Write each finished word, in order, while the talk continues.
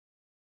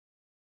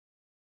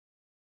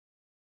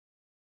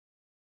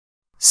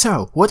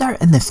So, what are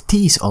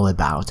NFTs all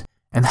about,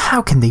 and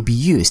how can they be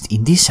used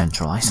in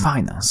decentralized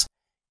finance?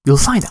 You'll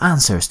find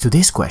answers to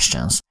these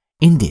questions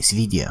in this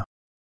video.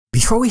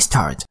 Before we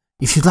start,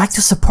 if you'd like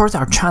to support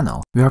our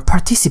channel, we are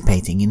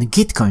participating in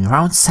Gitcoin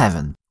Round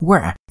 7,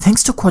 where,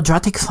 thanks to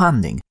quadratic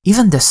funding,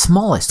 even the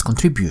smallest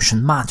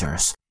contribution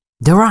matters.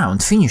 The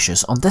round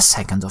finishes on the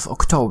 2nd of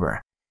October.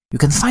 You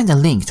can find a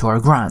link to our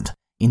grant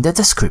in the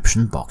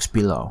description box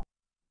below.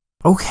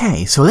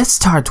 Okay, so let's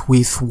start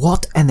with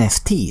what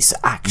NFTs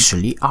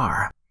actually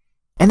are.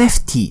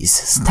 NFTs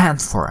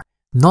stand for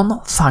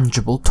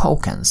Non-fungible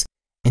tokens,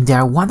 and they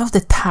are one of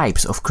the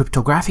types of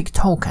cryptographic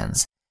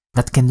tokens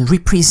that can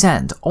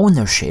represent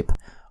ownership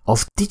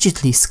of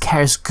digitally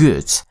scarce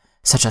goods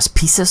such as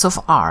pieces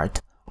of art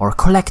or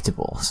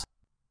collectibles.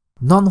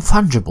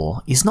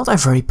 Non-fungible is not a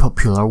very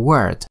popular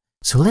word,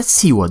 so let's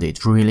see what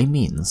it really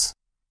means.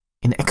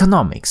 In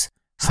economics,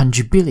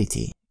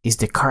 fungibility is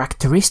the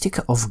characteristic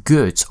of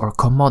goods or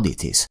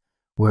commodities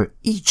where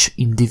each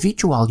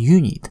individual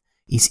unit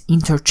is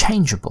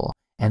interchangeable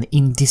and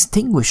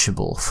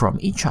indistinguishable from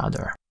each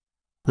other.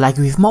 Like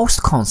with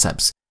most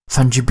concepts,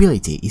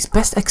 fungibility is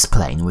best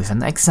explained with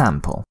an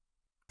example.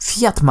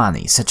 Fiat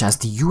money such as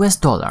the US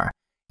dollar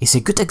is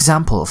a good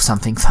example of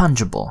something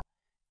fungible.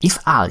 If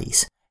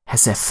Alice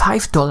has a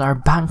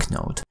 $5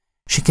 banknote,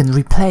 she can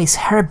replace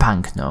her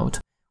banknote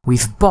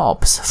with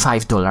Bob's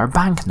 $5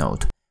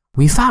 banknote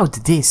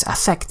without this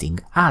affecting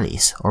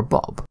Alice or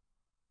Bob.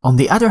 On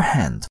the other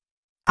hand,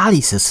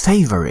 Alice's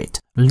favorite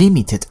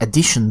limited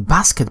edition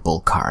basketball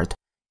card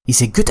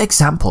is a good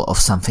example of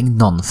something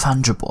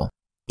non-fungible.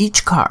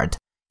 Each card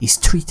is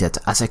treated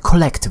as a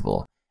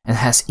collectible and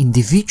has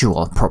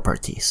individual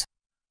properties.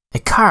 A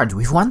card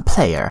with one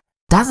player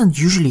doesn't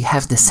usually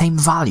have the same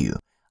value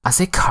as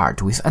a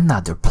card with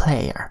another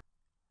player.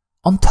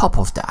 On top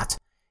of that,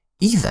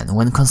 even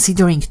when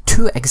considering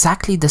two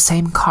exactly the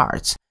same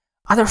cards,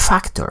 other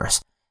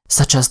factors,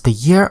 such as the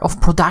year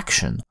of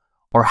production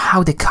or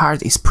how the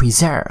card is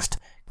preserved,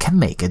 can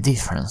make a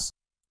difference.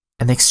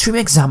 An extreme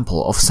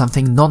example of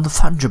something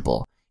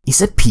non-fungible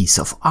is a piece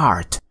of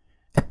art.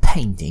 A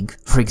painting,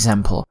 for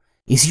example,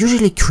 is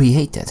usually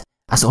created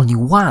as only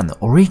one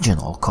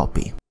original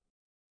copy.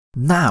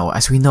 Now,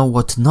 as we know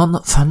what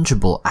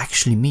non-fungible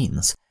actually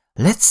means,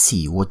 let's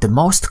see what the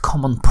most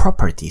common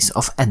properties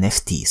of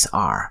NFTs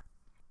are.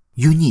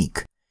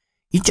 Unique.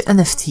 Each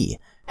NFT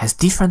has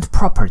different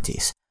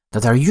properties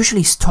that are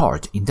usually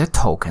stored in the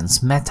token's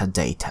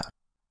metadata.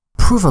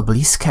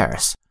 Provably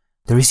scarce.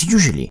 There is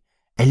usually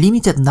a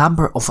limited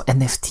number of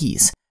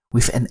NFTs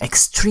with an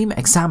extreme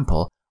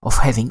example of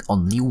having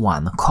only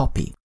one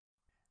copy.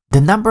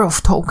 The number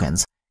of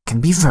tokens can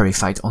be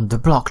verified on the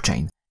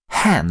blockchain,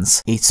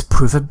 hence its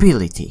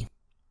provability.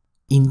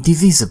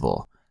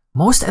 Indivisible.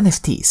 Most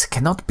NFTs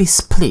cannot be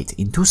split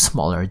into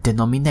smaller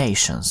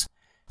denominations,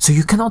 so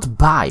you cannot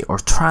buy or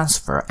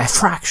transfer a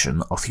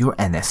fraction of your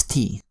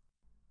NFT.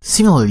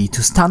 Similarly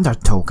to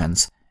standard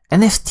tokens,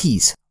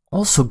 NFTs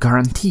also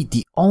guarantee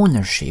the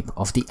ownership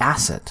of the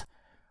asset,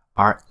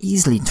 are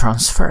easily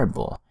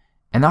transferable,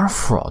 and are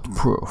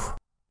fraud-proof.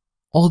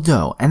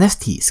 Although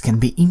NFTs can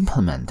be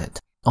implemented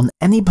on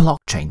any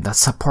blockchain that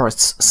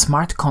supports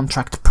smart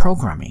contract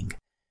programming,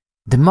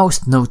 the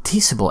most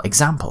noticeable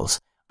examples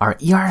are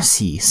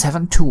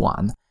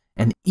ERC-721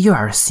 and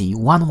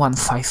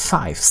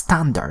ERC-1155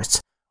 standards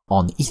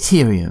on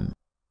Ethereum.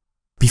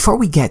 Before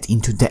we get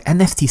into the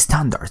NFT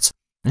standards,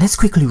 let's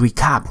quickly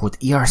recap what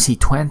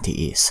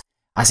ERC-20 is,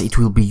 as it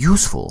will be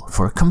useful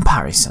for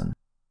comparison.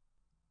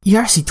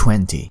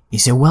 ERC-20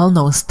 is a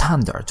well-known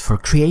standard for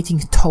creating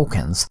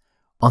tokens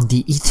on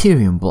the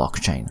Ethereum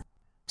blockchain.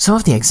 Some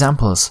of the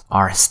examples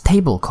are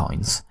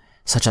stablecoins,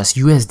 such as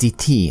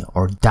USDT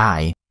or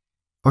DAI,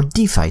 or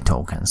DeFi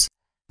tokens,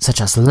 such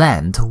as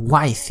Lend,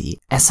 Wi-Fi,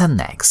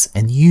 SNX,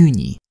 and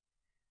Uni.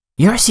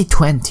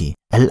 ERC-20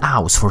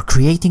 allows for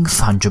creating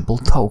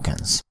fungible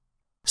tokens.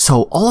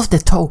 So all of the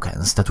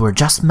tokens that were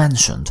just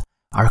mentioned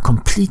are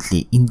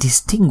completely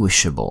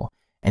indistinguishable,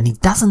 and it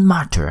doesn't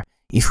matter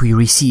if we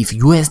receive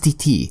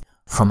USDT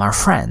from our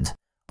friend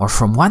or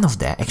from one of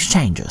the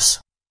exchanges.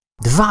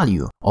 The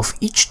value of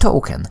each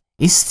token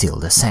is still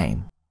the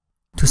same.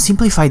 To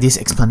simplify this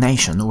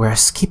explanation, we're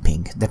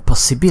skipping the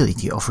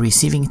possibility of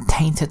receiving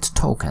tainted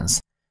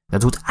tokens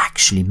that would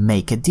actually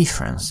make a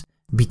difference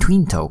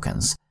between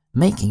tokens,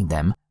 making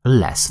them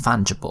less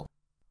fungible.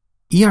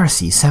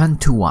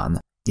 ERC-721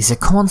 is a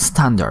common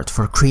standard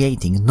for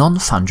creating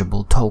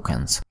non-fungible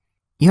tokens.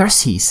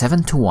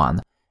 ERC-721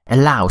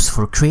 allows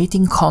for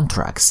creating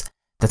contracts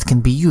that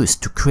can be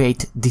used to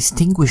create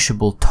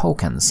distinguishable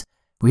tokens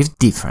with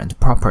different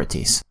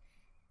properties.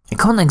 A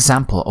common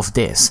example of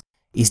this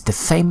is the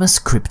famous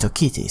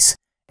CryptoKitties,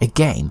 a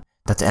game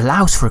that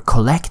allows for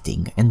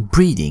collecting and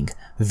breeding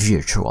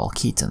virtual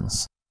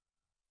kittens.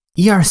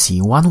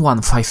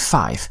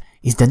 ERC-1155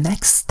 is the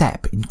next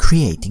step in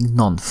creating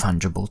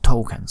non-fungible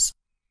tokens.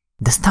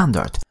 The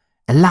standard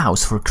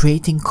allows for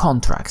creating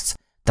contracts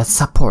that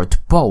support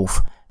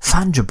both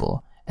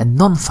fungible and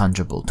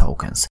non-fungible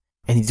tokens,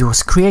 and it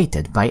was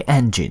created by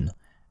Engine,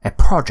 a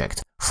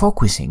project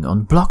focusing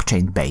on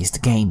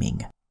blockchain-based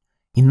gaming.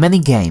 In many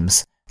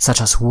games,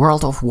 such as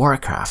World of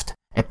Warcraft,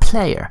 a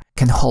player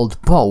can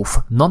hold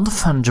both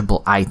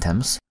non-fungible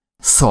items,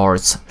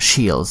 swords,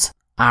 shields,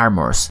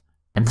 armors,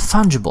 and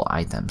fungible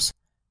items,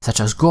 such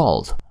as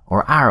gold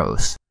or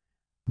arrows.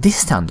 This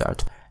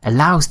standard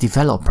allows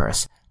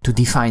developers to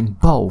define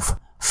both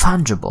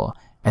fungible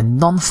and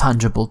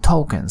non-fungible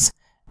tokens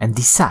and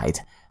decide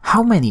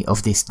how many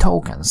of these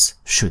tokens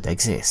should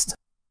exist.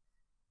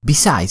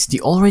 Besides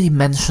the already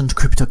mentioned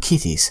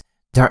CryptoKitties,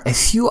 there are a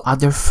few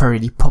other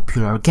fairly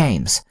popular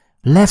games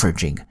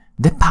leveraging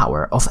the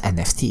power of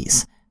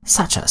NFTs,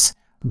 such as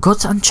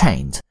Gods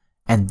Unchained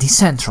and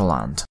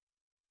Decentraland.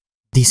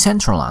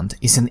 Decentraland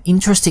is an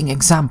interesting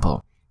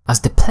example, as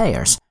the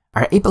players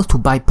are able to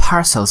buy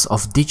parcels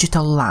of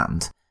digital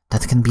land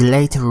that can be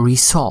later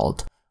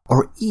resold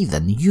or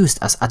even used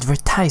as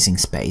advertising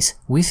space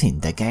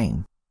within the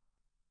game.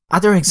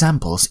 Other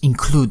examples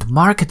include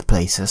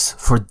marketplaces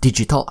for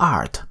digital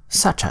art,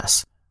 such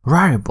as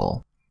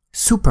Rarible,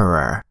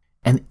 SuperRare,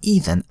 and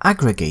even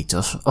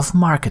aggregators of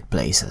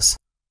marketplaces,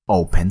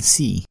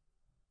 OpenSea.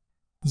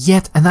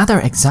 Yet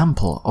another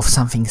example of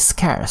something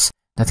scarce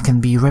that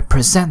can be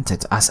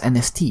represented as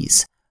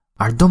NFTs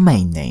are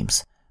domain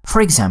names.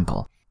 For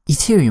example,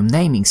 Ethereum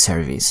naming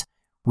service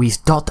with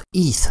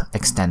 .eth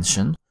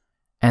extension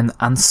and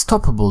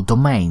Unstoppable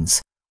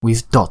domains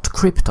with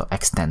 .crypto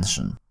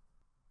extension.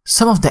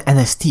 Some of the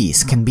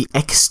NFTs can be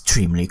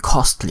extremely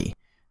costly.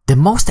 The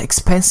most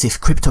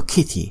expensive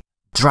CryptoKitty,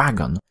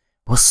 Dragon,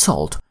 was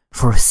sold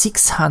for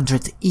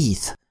 600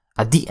 ETH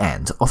at the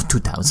end of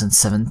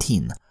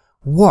 2017,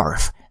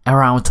 worth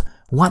around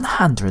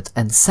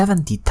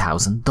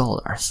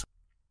 $170,000.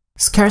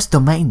 Scarce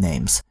domain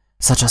names,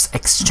 such as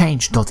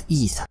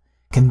exchange.eth,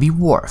 can be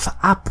worth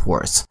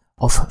upwards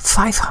of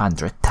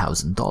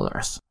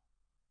 $500,000.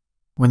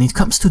 When it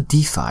comes to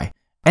DeFi,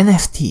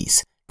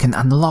 NFTs can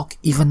unlock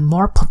even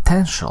more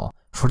potential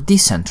for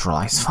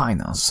decentralized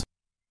finance.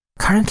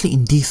 Currently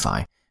in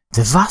DeFi,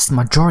 the vast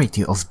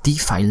majority of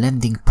DeFi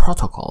lending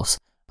protocols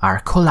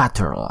are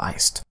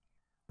collateralized.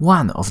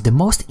 One of the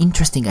most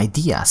interesting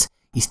ideas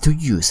is to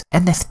use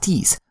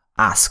NFTs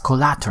as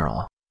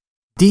collateral.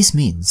 This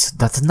means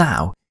that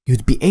now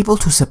you'd be able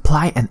to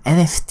supply an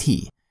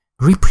NFT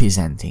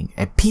representing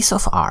a piece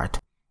of art,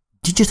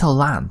 digital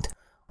land,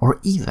 or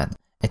even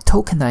a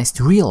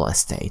tokenized real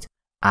estate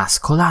as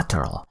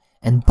collateral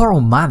and borrow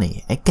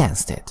money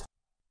against it.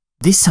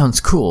 This sounds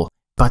cool,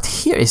 but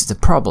here is the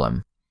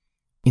problem.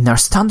 In our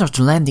standard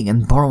lending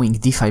and borrowing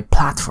DeFi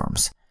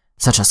platforms,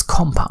 such as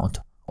Compound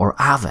or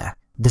Aave,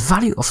 the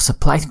value of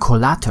supplied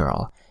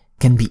collateral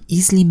can be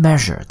easily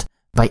measured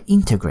by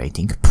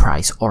integrating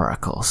price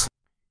oracles.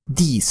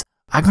 These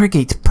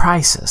aggregate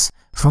prices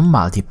from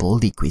multiple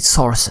liquid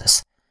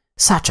sources,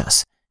 such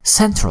as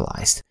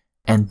centralized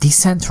and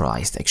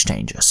decentralized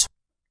exchanges.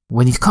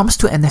 When it comes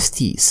to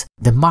NFTs,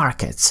 the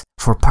markets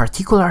for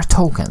particular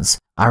tokens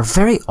are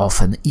very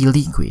often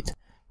illiquid,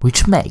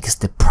 which makes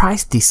the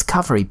price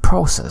discovery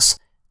process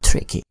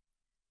tricky.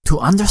 To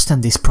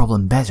understand this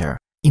problem better,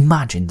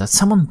 imagine that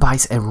someone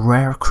buys a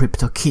rare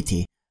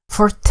CryptoKitty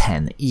for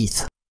 10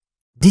 ETH.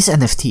 This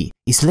NFT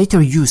is later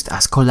used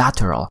as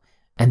collateral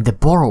and the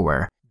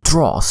borrower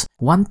draws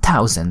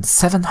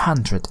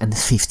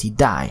 1,750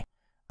 DAI,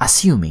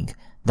 assuming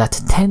that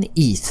 10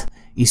 ETH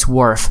is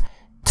worth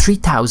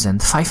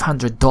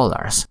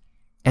 $3,500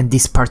 and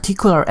this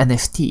particular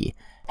NFT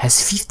has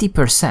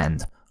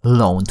 50%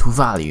 loan to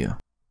value.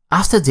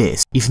 After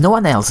this, if no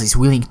one else is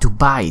willing to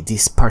buy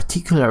this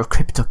particular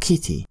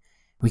CryptoKitty,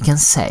 we can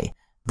say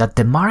that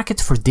the market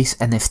for this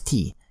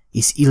NFT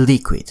is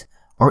illiquid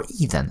or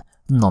even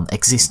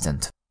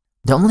non-existent.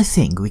 The only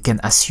thing we can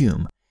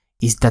assume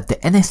is that the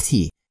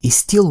NFT is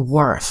still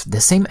worth the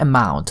same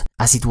amount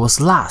as it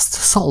was last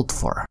sold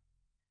for.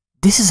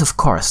 This is of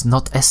course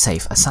not a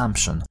safe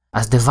assumption,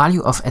 as the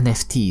value of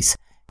NFTs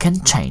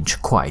can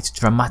change quite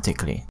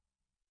dramatically.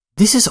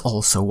 This is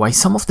also why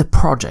some of the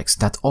projects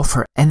that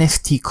offer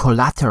NFT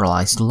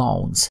collateralized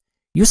loans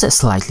use a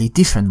slightly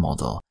different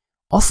model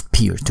of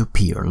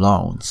peer-to-peer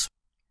loans.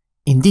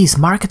 In this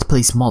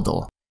marketplace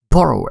model,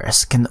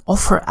 borrowers can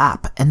offer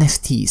up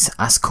NFTs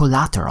as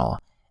collateral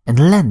and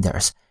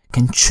lenders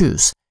can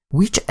choose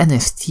which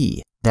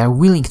NFT they are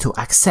willing to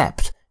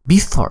accept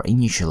before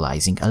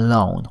initializing a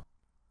loan.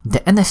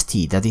 The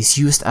NFT that is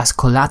used as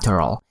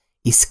collateral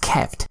is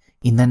kept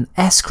in an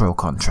escrow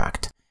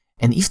contract,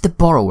 and if the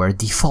borrower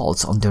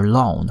defaults on their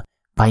loan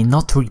by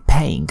not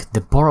repaying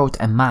the borrowed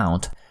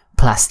amount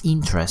plus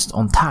interest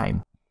on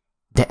time,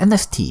 the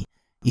NFT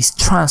is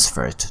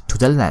transferred to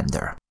the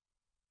lender.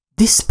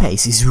 This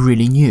space is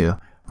really new,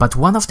 but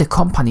one of the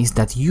companies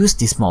that use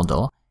this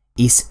model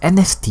is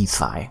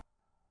NFTfi.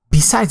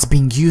 Besides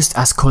being used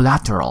as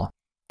collateral,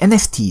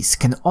 NFTs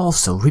can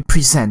also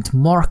represent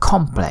more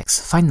complex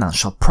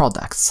financial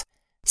products,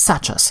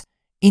 such as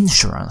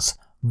insurance,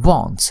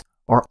 bonds,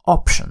 or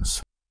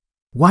options.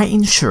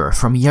 Y-Insure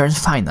from Yearn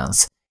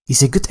Finance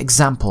is a good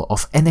example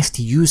of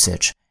NFT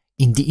usage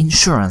in the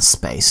insurance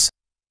space.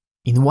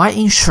 In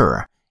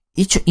Y-Insure,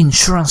 each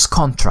insurance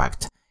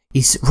contract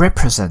is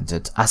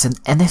represented as an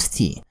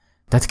NFT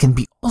that can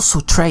be also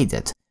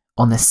traded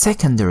on a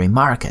secondary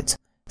market,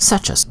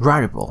 such as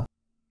Rarible.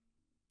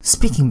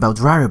 Speaking about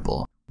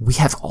Rarible, we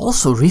have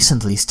also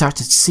recently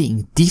started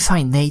seeing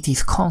DeFi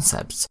native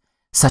concepts,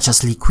 such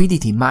as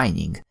liquidity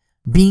mining,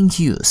 being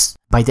used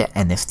by the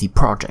NFT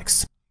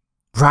projects.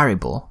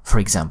 Rarible, for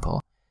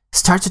example,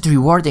 started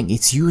rewarding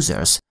its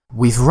users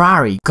with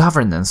Rari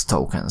governance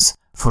tokens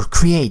for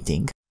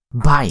creating,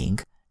 buying,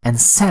 and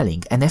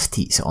selling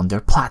NFTs on their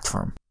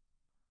platform.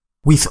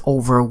 With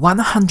over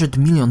 $100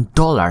 million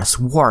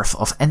worth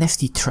of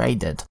NFT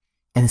traded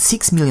and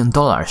 $6 million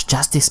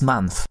just this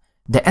month,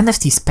 the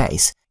NFT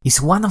space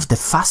is one of the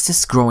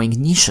fastest growing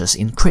niches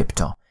in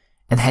crypto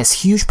and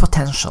has huge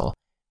potential,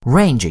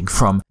 ranging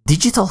from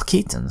digital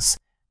kittens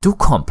to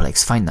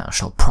complex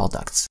financial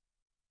products.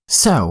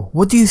 So,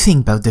 what do you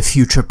think about the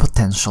future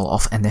potential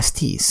of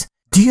NFTs?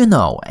 Do you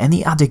know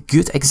any other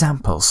good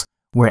examples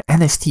where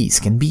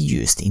NFTs can be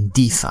used in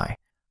DeFi?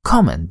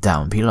 Comment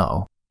down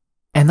below.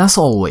 And as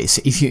always,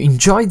 if you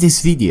enjoyed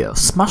this video,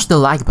 smash the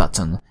like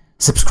button,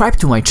 subscribe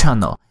to my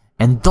channel,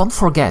 and don't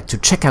forget to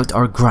check out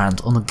our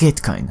grant on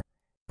Gitcoin.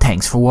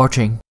 Thanks for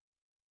watching.